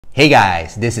Hey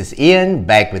guys, this is Ian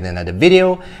back with another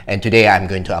video, and today I'm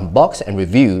going to unbox and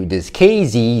review this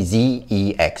KZ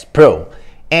ZEX Pro.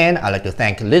 And I'd like to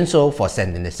thank Linsoul for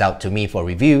sending this out to me for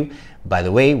review. By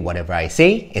the way, whatever I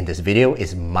say in this video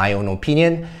is my own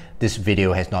opinion. This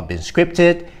video has not been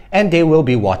scripted, and they will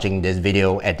be watching this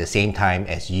video at the same time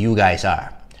as you guys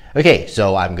are. Okay,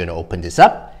 so I'm going to open this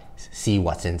up, see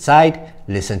what's inside,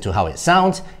 listen to how it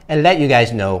sounds, and let you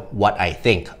guys know what I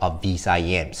think of these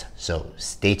IEMs. So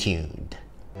stay tuned.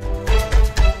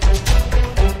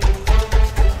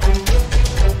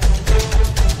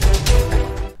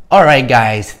 Alright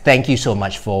guys, thank you so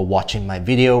much for watching my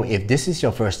video. If this is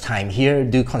your first time here,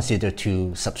 do consider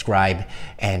to subscribe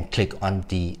and click on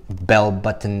the bell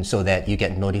button so that you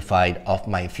get notified of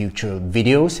my future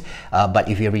videos. But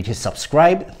if you're already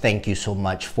subscribed, thank you so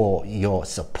much for your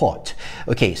support.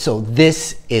 Okay, so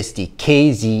this is the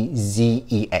KZ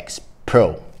ZEX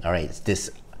Pro. Alright, this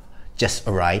just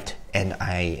arrived and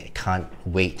I can't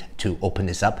wait to open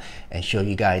this up and show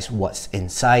you guys what's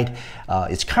inside.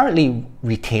 It's currently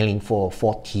retailing for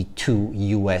 $42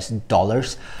 US.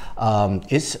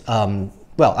 It's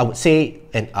well, I would say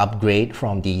an upgrade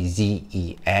from the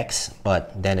ZEX,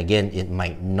 but then again it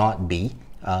might not be,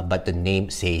 but the name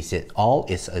says it all.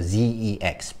 It's a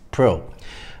ZEX Pro.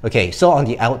 Okay, so on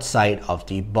the outside of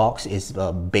the box is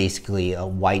basically a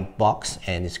white box,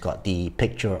 and it's got the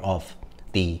picture of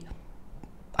the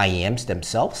IEMs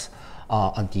themselves.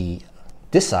 On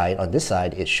this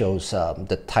side, it shows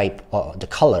the type or the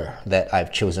color that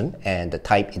I've chosen, and the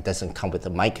type, it doesn't come with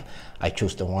the mic. I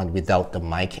chose the one without the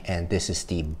mic, and this is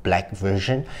the black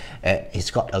version. It's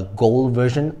got a gold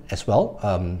version as well,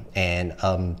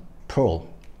 and pearl.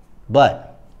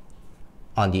 But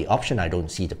on the option, I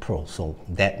don't see the pearl, so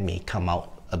that may come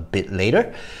out a bit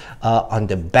later. On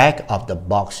the back of the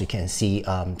box, you can see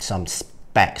some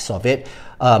specs of it.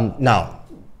 Now,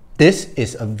 this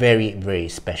is a very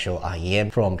special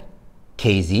IEM from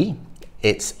KZ.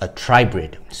 It's a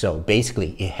Tribrid. So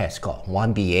basically it has got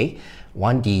one BA,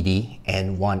 one DD,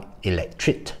 and one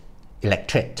electret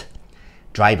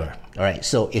driver. All right,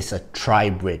 so it's a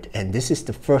Tribrid, and this is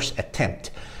the first attempt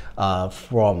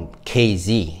from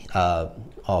KZ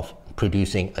of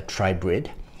producing a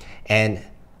Tribrid. And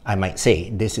I might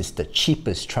say this is the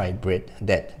cheapest Tribrid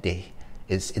that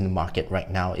is in the market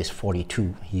right now, is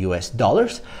 $42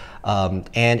 US.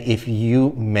 And if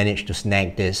you manage to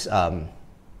snag this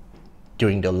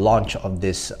during the launch of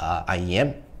this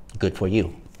IEM, good for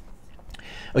you.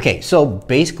 Okay, so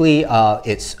basically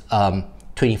it's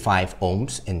 25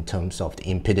 ohms in terms of the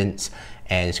impedance,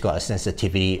 and it's got a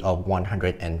sensitivity of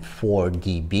 104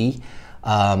 dB.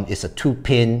 It's a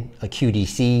 2-pin, a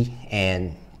QDC,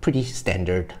 and pretty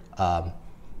standard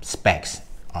specs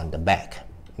on the back.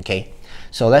 Okay,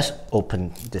 so let's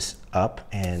open this up,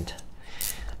 and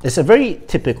it's a very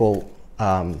typical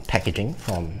packaging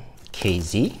from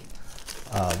KZ,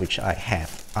 which I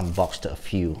have unboxed a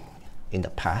few in the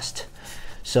past.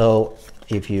 So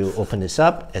if you open this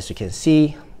up, as you can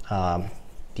see,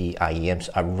 the IEMs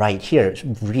are right here. It's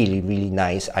really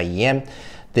nice IEM.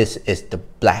 This is the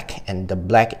black, and the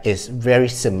black is very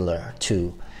similar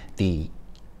to the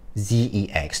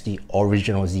ZEX, the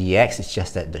original ZEX. It's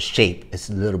just that the shape is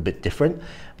a little bit different.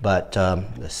 But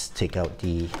let's take out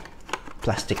the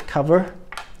plastic cover.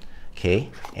 Okay,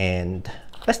 and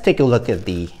let's take a look at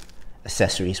the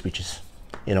accessories, which is,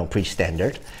 you know, pretty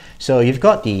standard. So you've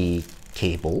got the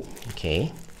cable.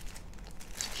 Okay,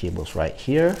 cable's right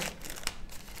here.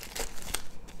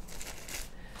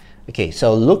 Okay,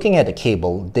 so looking at the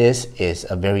cable, this is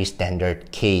a very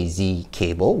standard KZ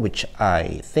cable, which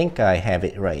I think I have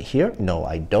it right here. No,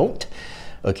 I don't.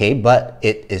 Okay, but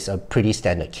it is a pretty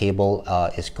standard cable.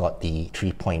 It's got the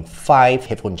 3.5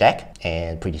 headphone jack,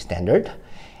 and pretty standard.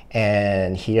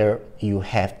 And here you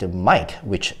have the mic,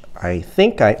 which I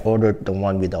think I ordered the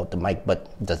one without the mic,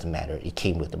 but it doesn't matter, it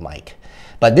came with the mic.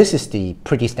 But this is the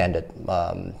pretty standard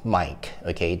mic,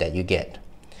 okay, that you get.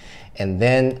 And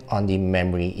then on the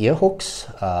memory ear hooks,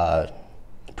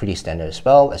 pretty standard as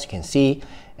well, as you can see.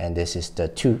 And this is the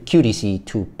QDC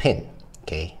 2-pin,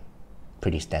 okay,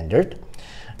 pretty standard.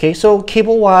 Okay, so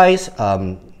cable wise,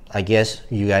 I guess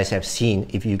you guys have seen,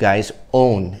 if you guys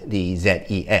own the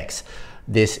ZEX,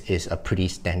 this is a pretty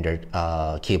standard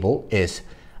cable. It's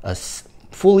a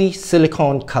fully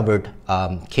silicone covered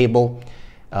cable.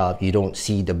 You don't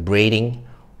see the braiding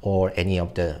or any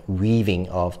of the weaving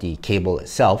of the cable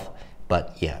itself,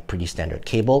 but yeah, pretty standard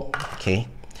cable. Okay,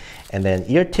 and then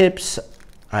ear tips,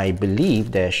 I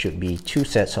believe there should be 2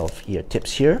 sets of ear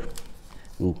tips here.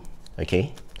 Ooh,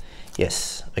 okay,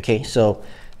 yes, okay, so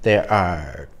there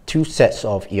are 2 sets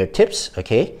of ear tips.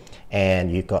 Okay,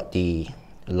 and you've got the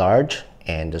large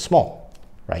and the small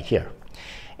right here.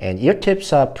 And ear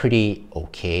tips are pretty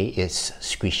okay. It's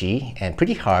squishy and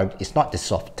pretty hard. It's not the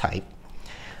soft type.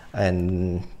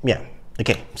 And yeah,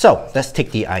 okay, so let's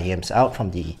take the IEMs out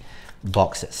from the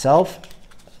box itself.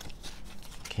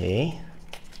 Okay.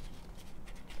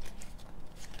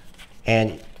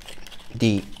 And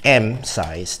the M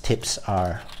size tips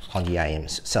are on the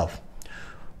IEMs itself.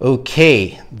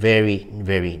 Okay, very,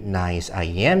 very nice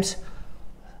IEMs.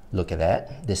 Look at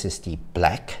that. This is the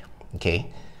black.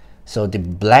 Okay, so the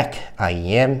black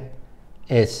IEM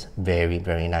is very,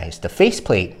 very nice. The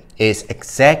faceplate is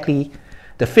exactly,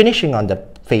 the finishing on the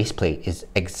faceplate is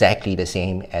exactly the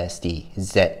same as the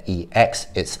ZEX.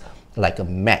 It's like a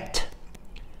matte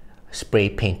spray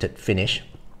painted finish.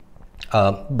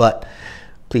 But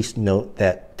please note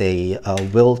that they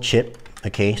will chip.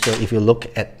 Okay, so if you look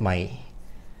at my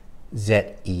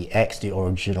ZEX, the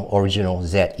original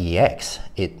ZEX,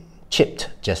 it chipped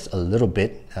just a little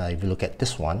bit. If you look at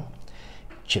this one,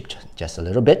 chipped just a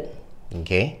little bit.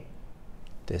 Okay,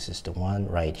 this is the one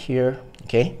right here.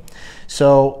 Okay,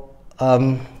 so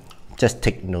just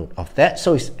take note of that.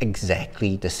 So it's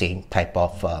exactly the same type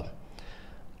of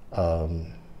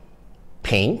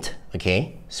paint.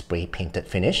 Okay, spray painted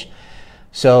finish.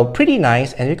 So pretty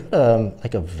nice. And you got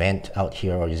like a vent out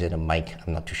here, or is it a mic?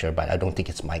 I'm not too sure, but I don't think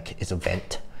it's mic. It's a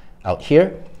vent out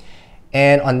here.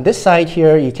 And on this side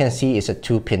here, you can see it's a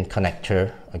 2-pin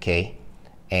connector. Okay,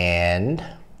 and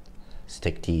let's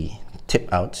take the tip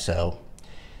out so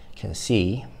you can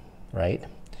see right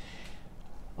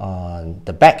on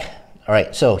the back. All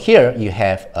right, so here you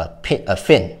have a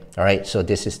fin. All right, so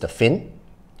this is the fin.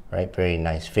 Right, very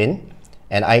nice fin.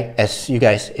 And if you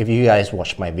guys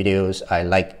watch my videos, I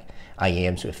like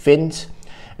IEMs with fins.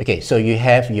 Okay, so you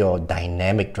have your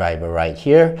dynamic driver right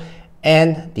here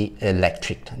and the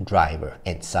electric driver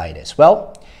inside as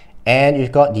well. And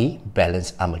you've got the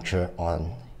balance armature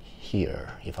on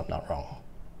here, if I'm not wrong,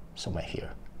 somewhere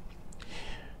here.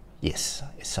 Yes,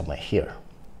 it's somewhere here.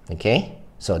 Okay,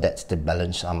 so that's the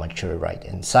balance armature right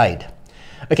inside.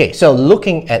 Okay, so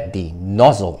looking at the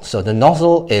nozzle. So the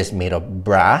nozzle is made of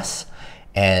brass,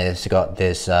 and it's got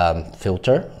this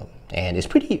filter, and it's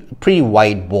pretty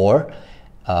wide bore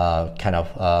kind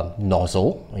of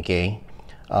nozzle. Okay,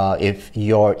 if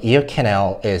your ear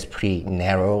canal is pretty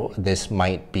narrow, this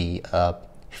might be a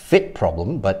fit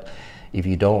problem, but if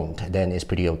you don't, then it's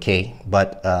pretty okay.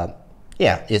 But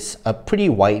yeah, it's a pretty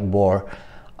wide bore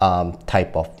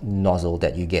type of nozzle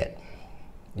that you get.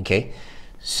 Okay,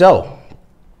 so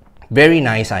very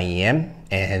nice IEM,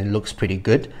 and it looks pretty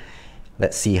good.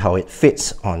 Let's see how it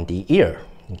fits on the ear.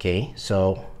 Okay,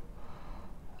 so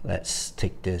let's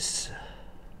take this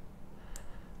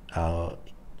out,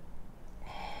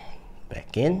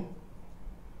 back in,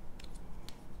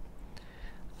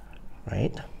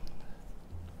 right?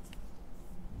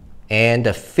 And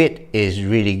the fit is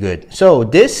really good. So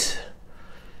this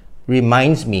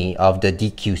reminds me of the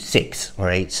DQ6,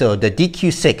 right? So the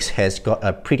DQ6 has got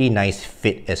a pretty nice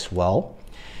fit as well.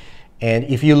 And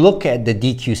if you look at the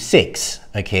DQ6,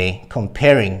 okay,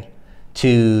 comparing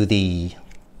to the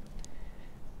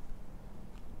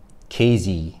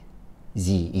KZ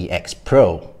ZEX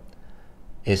Pro,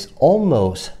 is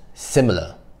almost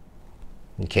similar.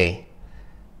 Okay,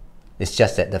 it's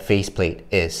just that the faceplate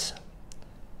is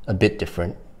a bit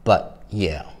different, but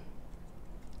yeah.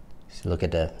 So look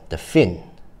at the fin.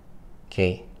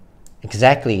 Okay,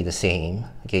 exactly the same.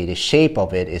 Okay, the shape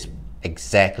of it is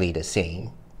exactly the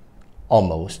same.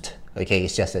 Almost. Okay,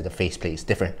 it's just that the faceplate is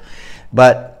different.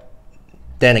 But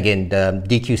then again, the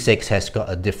DQ6 has got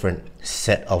a different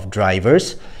set of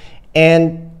drivers.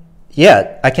 And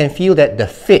yeah, I can feel that the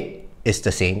fit is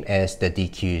the same as the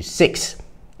DQ6.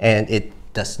 And it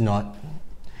does not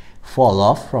fall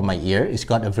off from my ear. It's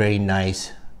got a very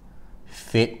nice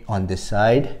fit on this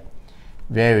side.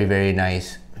 Very, very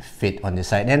nice fit on this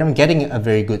side. And I'm getting a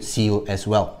very good seal as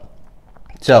well.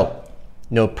 So,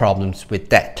 no problems with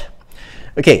that.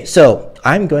 Okay, so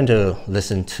I'm going to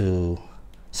listen to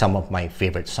some of my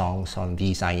favorite songs on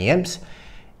these IEMs,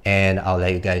 and I'll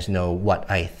let you guys know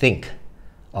what I think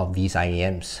of these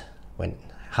IEMs,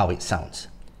 how it sounds.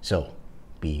 So,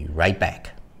 be right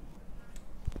back.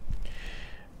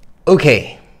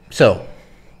 Okay, so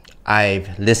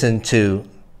I've listened to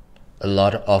a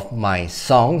lot of my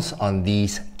songs on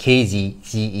these KZ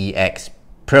ZEX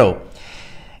Pro,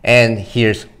 and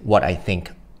here's what I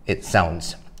think it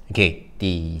sounds. Okay,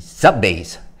 the sub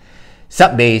bass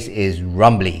is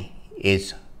rumbly,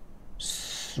 is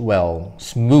well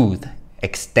smooth,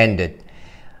 extended.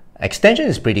 Extension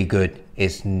is pretty good.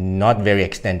 It's not very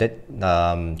extended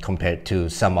compared to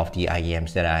some of the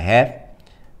IEMs that I have.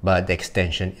 but the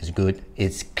extension is good.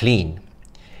 It's clean.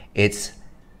 It's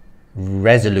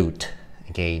resolute.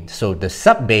 Okay, so the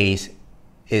sub bass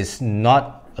is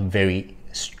not a very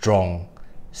strong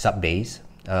sub bass,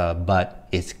 but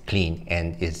it's clean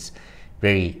and it's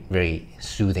very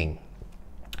soothing.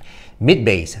 Mid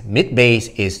bass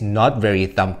is not very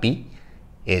thumpy.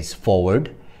 It's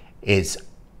forward. It's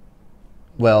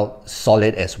well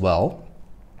solid as well,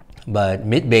 but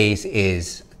mid bass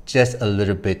is just a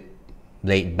little bit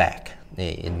laid back,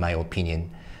 in my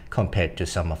opinion, compared to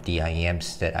some of the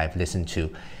IEMs that I've listened to.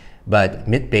 But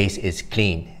mid bass is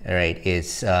clean, right?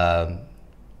 It's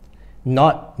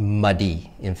not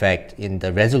muddy. In fact, in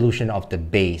the resolution of the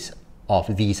bass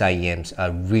of these IEMs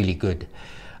are really good.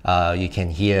 You can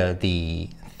hear the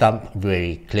thump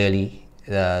very clearly.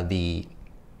 The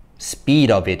speed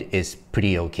of it is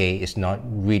pretty okay. It's not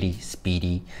really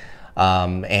speedy.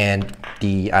 And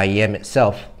the IEM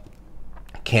itself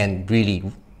can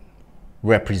really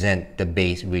represent the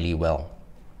bass really well.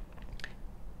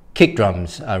 Kick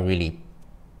drums are really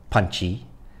punchy,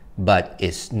 but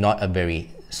it's not a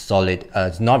very solid,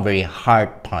 it's not very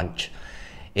hard punch.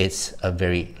 It's a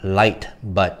very light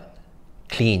but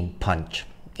clean punch,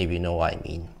 if you know what I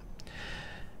mean.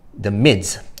 The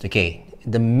mids, okay,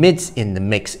 the mids in the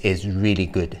mix is really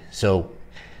good. So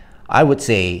I would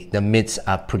say the mids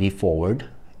are pretty forward,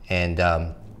 and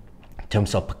in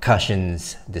terms of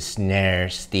percussions, the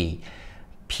snares, the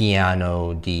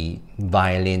piano, the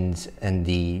violins,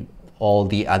 and all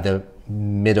the other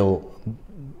middle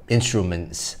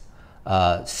instruments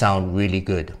sound really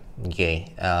good.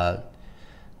 Okay,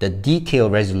 the detail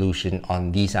resolution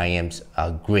on these IEMs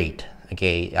are great.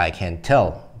 Okay, I can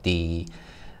tell the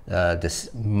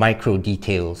micro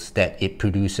details that it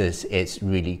produces is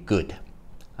really good.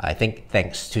 I think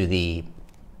thanks to the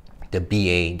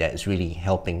BA that is really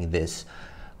helping this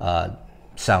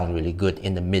sound really good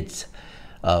in the mids.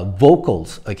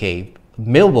 Vocals, okay,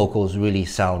 male vocals really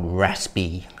sound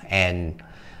raspy and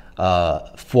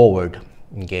forward.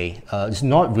 Okay, it's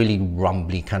not really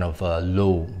rumbly kind of a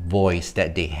low voice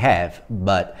that they have,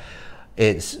 but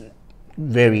it's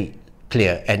very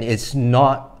clear, and it's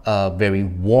not a very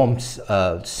warm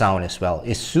sound as well.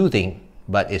 It's soothing,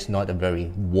 but it's not a very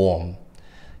warm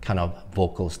kind of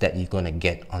vocals that you're gonna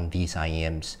get on these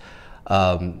IEMs.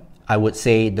 I would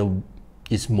say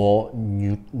it's more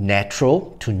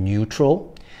natural to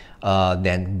neutral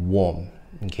than warm.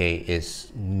 Okay,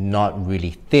 it's not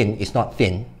really thin. It's not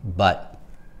thin, but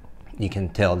you can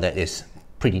tell that it's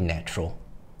pretty natural.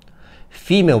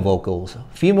 Female vocals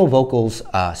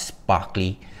are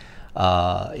sparkly.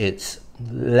 It's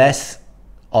less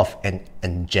of an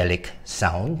angelic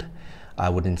sound. I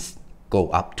wouldn't go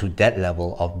up to that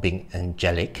level of being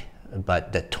angelic,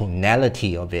 but the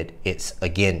tonality of it, it's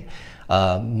again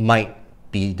might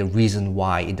be the reason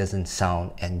why it doesn't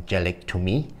sound angelic to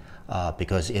me,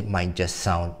 because it might just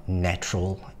sound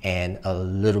natural and a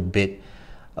little bit,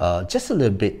 just a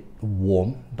little bit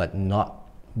warm, but not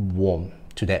warm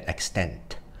to that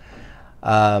extent.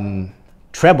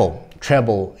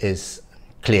 Treble is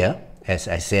clear, as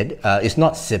I said. It's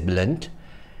not sibilant.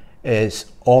 It's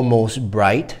almost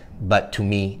bright, but to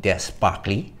me they're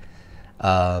sparkly.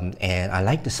 And I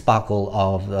like the sparkle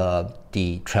of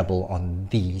the treble on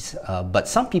these, but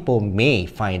some people may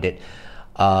find it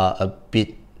a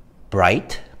bit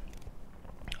bright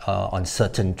on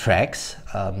certain tracks,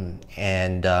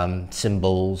 and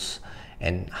cymbals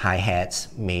and hi-hats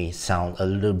may sound a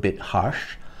little bit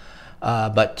harsh,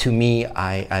 but to me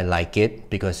I like it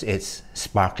because it's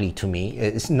sparkly to me.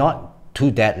 It's not to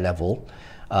that level.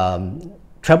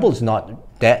 Treble is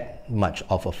not that much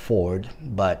of a forward,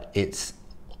 but it's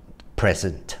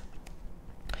present.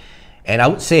 And I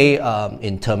would say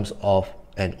in terms of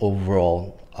an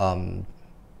overall,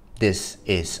 this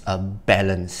is a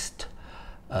balanced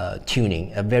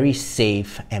tuning, a very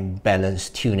safe and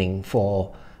balanced tuning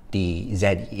for the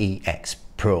ZEX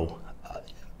Pro.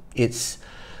 It's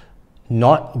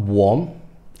not warm,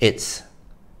 it's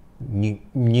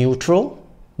neutral,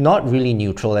 not really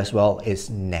neutral as well, it's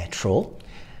natural.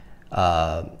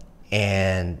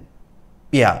 And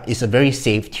yeah, it's a very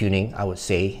safe tuning, I would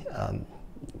say.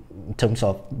 In terms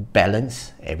of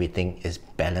balance, everything is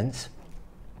balanced.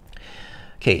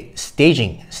 Okay,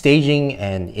 staging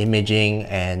and imaging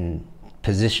and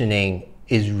positioning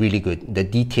is really good. The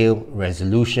detail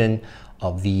resolution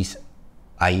of these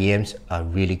IEMs are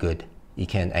really good. You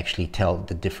can actually tell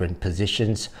the different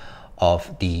positions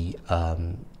of the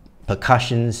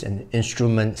percussions and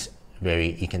instruments.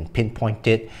 You can pinpoint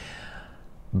it.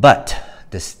 But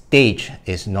the stage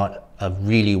is not a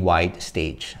really wide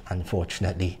stage,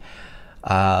 unfortunately.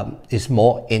 It's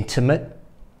more intimate,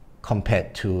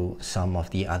 compared to some of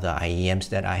the other IEMs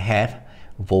that I have.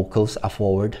 Vocals are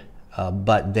forward,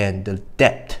 but then the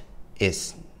depth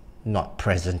is not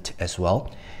present as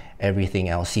well. Everything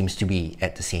else seems to be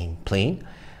at the same plane.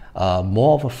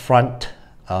 More of a front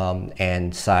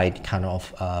and side kind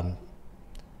of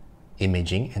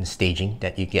imaging and staging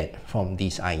that you get from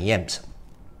these IEMs.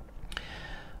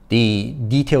 The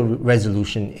detail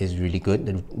resolution is really good.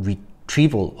 The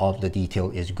retrieval of the detail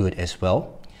is good as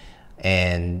well.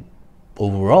 And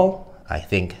overall, I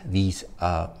think these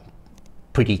are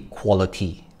pretty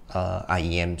quality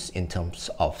IEMs in terms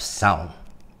of sound.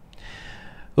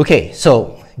 Okay,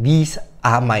 so these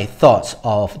are my thoughts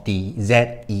of the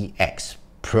ZEX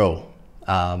Pro.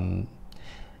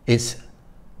 It's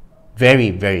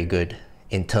very, very good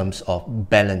in terms of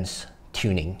balance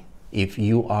tuning. If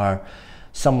you are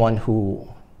someone who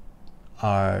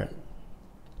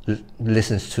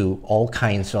listens to all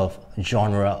kinds of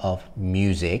genre of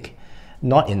music,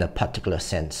 not in a particular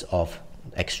sense of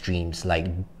extremes like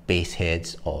bass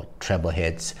heads or treble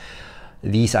heads,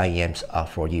 these IEMs are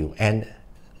for you. And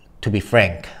to be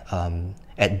frank,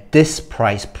 at this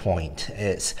price point,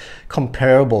 it's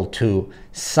comparable to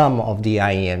some of the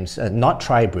IEMs, not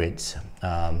Tribrids,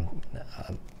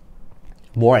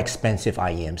 more expensive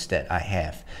IEMs that I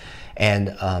have. And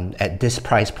at this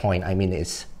price point, I mean,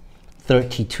 it's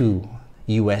 $32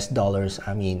 US.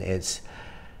 I mean, it's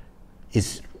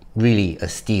really a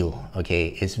steal. Okay,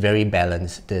 it's very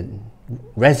balanced. The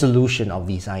resolution of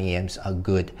these IEMs are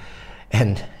good,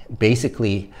 and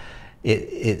basically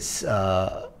it's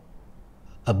a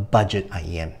budget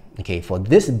IEM. Okay, for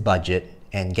this budget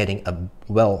and getting a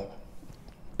well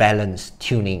balanced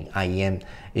tuning IEM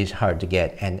is hard to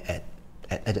get. And at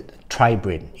a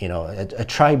Tribrid, you know, a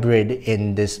Tribrid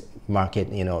in this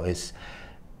market, you know, is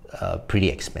pretty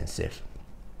expensive.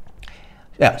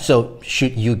 Yeah, so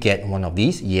should you get one of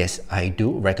these? Yes, I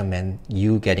do recommend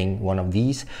you getting one of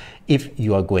these if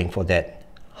you are going for that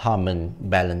Harman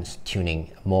balance tuning,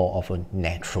 more of a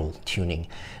natural tuning,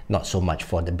 not so much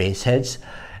for the bass heads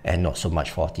and not so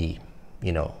much for the,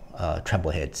 you know,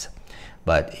 treble heads.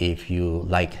 But if you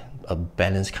like a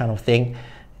balanced kind of thing,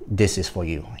 this is for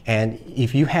you. And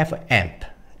if you have an amp,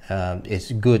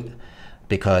 it's good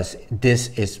because this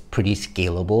is pretty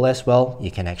scalable as well.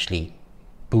 You can actually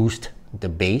boost the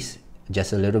bass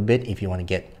just a little bit if you want to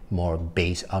get more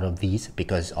bass out of these,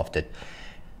 because of the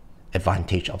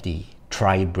advantage of the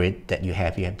Tribrid that you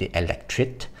have. You have the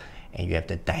electric and you have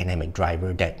the dynamic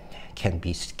driver that can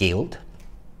be scaled.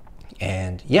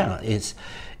 And yeah, it's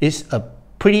a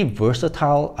pretty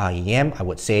versatile IEM, I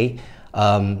would say.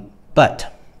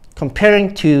 But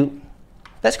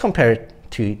let's compare it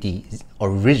to the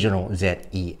original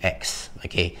ZEX.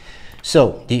 Okay,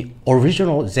 so the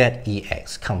original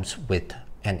ZEX comes with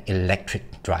an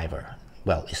electric driver.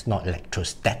 Well, it's not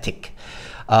electrostatic,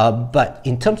 but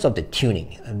in terms of the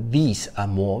tuning, these are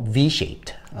more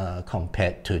V-shaped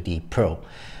compared to the Pro.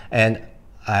 And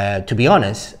to be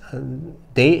honest,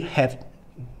 they have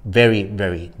very,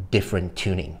 very different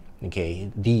tuning.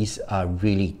 Okay, these are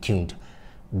really tuned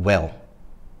well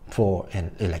for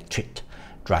an electric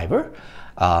driver.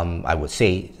 I would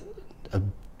say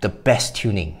the best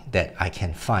tuning that I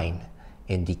can find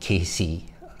in the KZ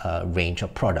range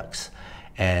of products.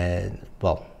 And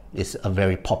well, it's a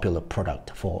very popular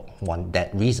product for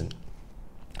that reason.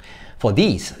 For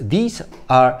these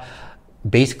are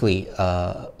basically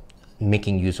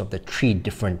making use of the 3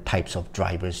 different types of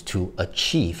drivers to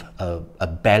achieve a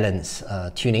balanced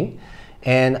tuning.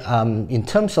 And in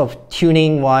terms of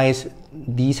tuning wise,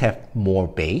 these have more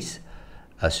bass,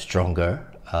 a stronger,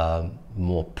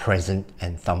 more present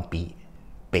and thumpy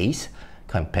bass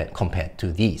compared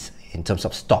to these in terms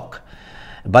of stock.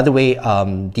 By the way,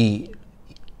 the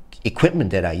equipment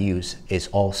that I use is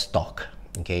all stock.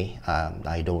 Okay,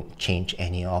 I don't change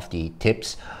any of the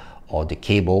tips or the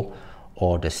cable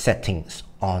or the settings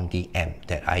on the amp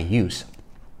that I use.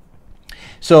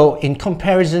 So in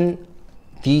comparison,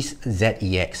 these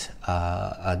ZEX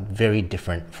are very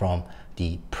different from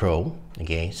the Pro.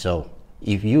 Okay, so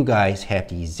if you guys have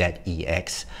the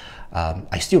ZEX,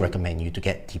 I still recommend you to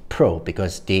get the Pro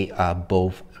because they are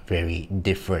both very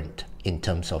different in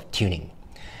terms of tuning.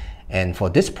 And for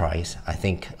this price, I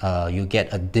think you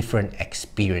get a different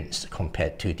experience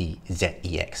compared to the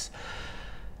ZEX.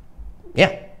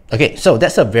 Yeah, okay, so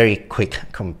that's a very quick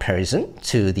comparison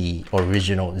to the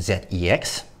original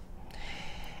ZEX.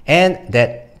 And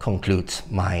that concludes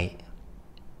my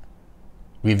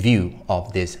review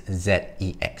of this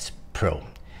ZEX Pro.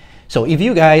 So if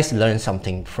you guys learned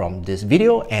something from this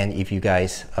video, and if you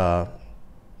guys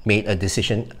made a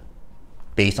decision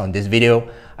based on this video,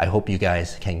 I hope you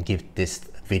guys can give this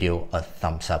video a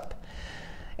thumbs up.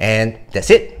 And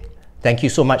that's it. Thank you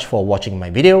so much for watching my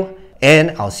video,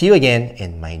 and I'll see you again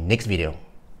in my next video.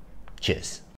 Cheers.